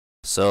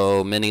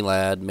So Mini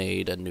Lad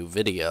made a new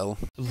video.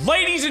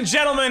 Ladies and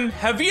gentlemen,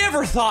 have you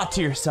ever thought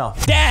to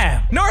yourself,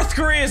 damn, North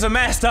Korea is a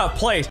messed up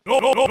place.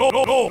 No.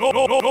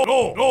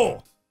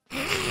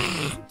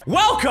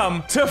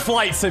 Welcome to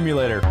Flight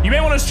Simulator. You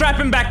may want to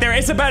strap in back there.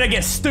 It's about to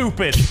get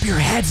stupid. Keep your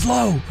heads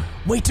low.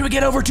 Wait till we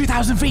get over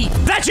 2,000 feet.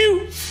 Is that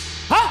you?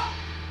 Huh?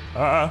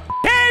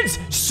 Kids,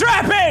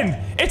 strap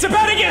in! It's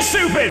about to get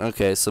stupid!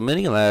 Okay, so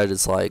Mini Lad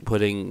is like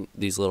putting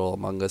these little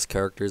Among Us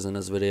characters in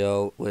his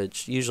video,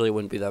 which usually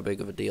wouldn't be that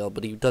big of a deal,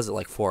 but he does it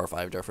like 4 or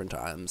 5 different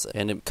times.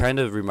 And it kind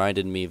of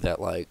reminded me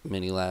that like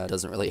Mini Lad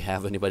doesn't really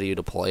have anybody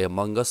to play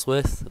Among Us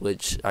with,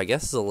 which I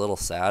guess is a little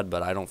sad,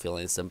 but I don't feel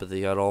any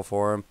sympathy at all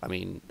for him. I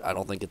mean, I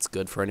don't think it's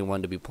good for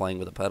anyone to be playing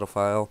with a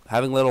pedophile.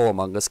 Having little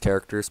Among Us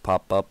characters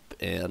pop up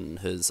in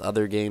his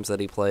other games that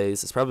he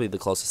plays is probably the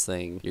closest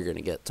thing you're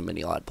gonna get to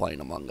Mini Lad playing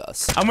Among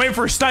Us. I'm waiting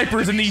for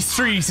snipers in these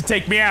trees to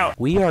take me out.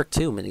 We are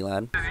too, Mini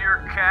Lad. This is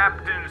your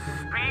captain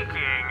speaking.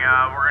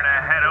 We're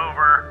gonna head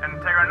over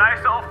and take a nice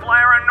little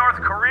fly around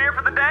North Korea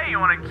for the day. You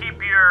wanna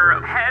keep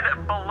your head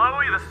below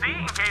the seat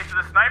in case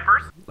of the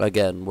snipers.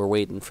 Again, we're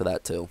waiting for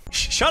that too.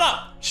 Shut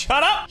up!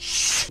 Shut up!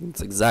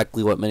 It's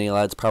exactly what Mini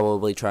Lad's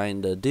probably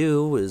trying to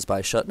do, is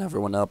by shutting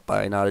everyone up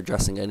by not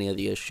addressing any of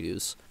the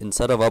issues.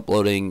 Instead of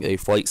uploading a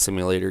flight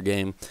simulator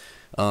game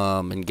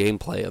and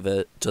gameplay of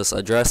it, just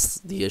address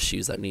the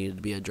issues that needed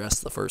to be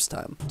addressed the first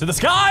time. To the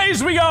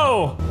skies we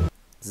go!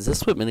 Is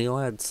this what Mini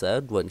Lad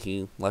said when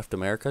he left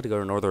America to go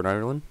to Northern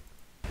Ireland?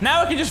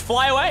 Now I can just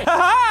fly away.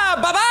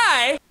 Haha!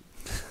 Bye-bye!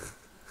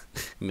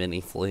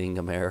 Mini fleeing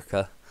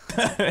America.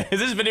 Is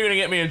this video gonna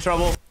get me in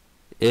trouble?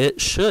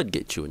 It should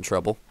get you in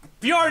trouble.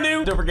 If you are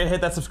new, don't forget to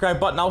hit that subscribe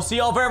button. I'll see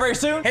y'all very, very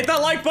soon. Hit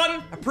that like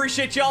button.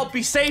 Appreciate y'all.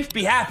 Be safe,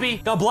 be happy.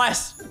 God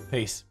bless.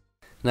 Peace.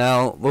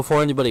 Now,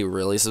 before anybody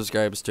really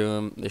subscribes to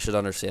him, they should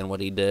understand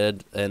what he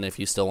did, and if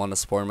you still want to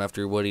support him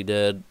after what he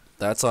did,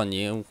 that's on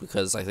you,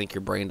 because I think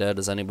you're brain dead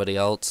as anybody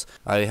else.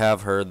 I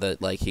have heard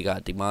that like he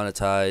got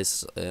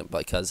demonetized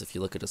because if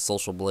you look at his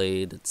Social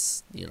Blade,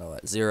 it's, you know,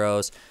 at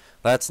zeros.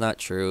 That's not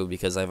true,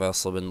 because I've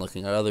also been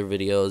looking at other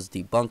videos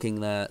debunking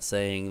that,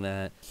 saying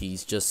that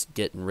he's just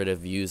getting rid of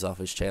views off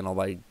his channel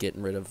by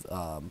getting rid of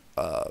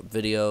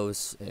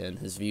videos, and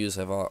his views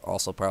have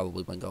also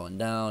probably been going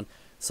down.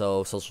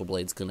 So Social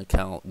Blade's gonna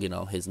count, you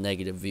know, his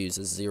negative views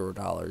as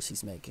 $0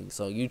 he's making.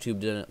 So YouTube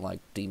didn't like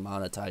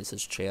demonetize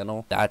his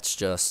channel. That's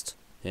just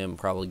him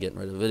probably getting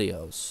rid of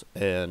videos,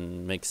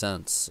 and makes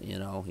sense, you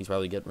know. He's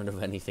probably getting rid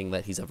of anything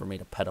that he's ever made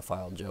a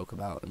pedophile joke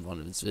about in one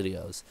of his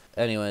videos.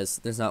 Anyways,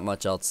 there's not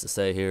much else to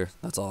say here.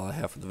 That's all I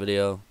have for the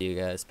video. See you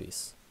guys.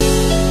 Peace.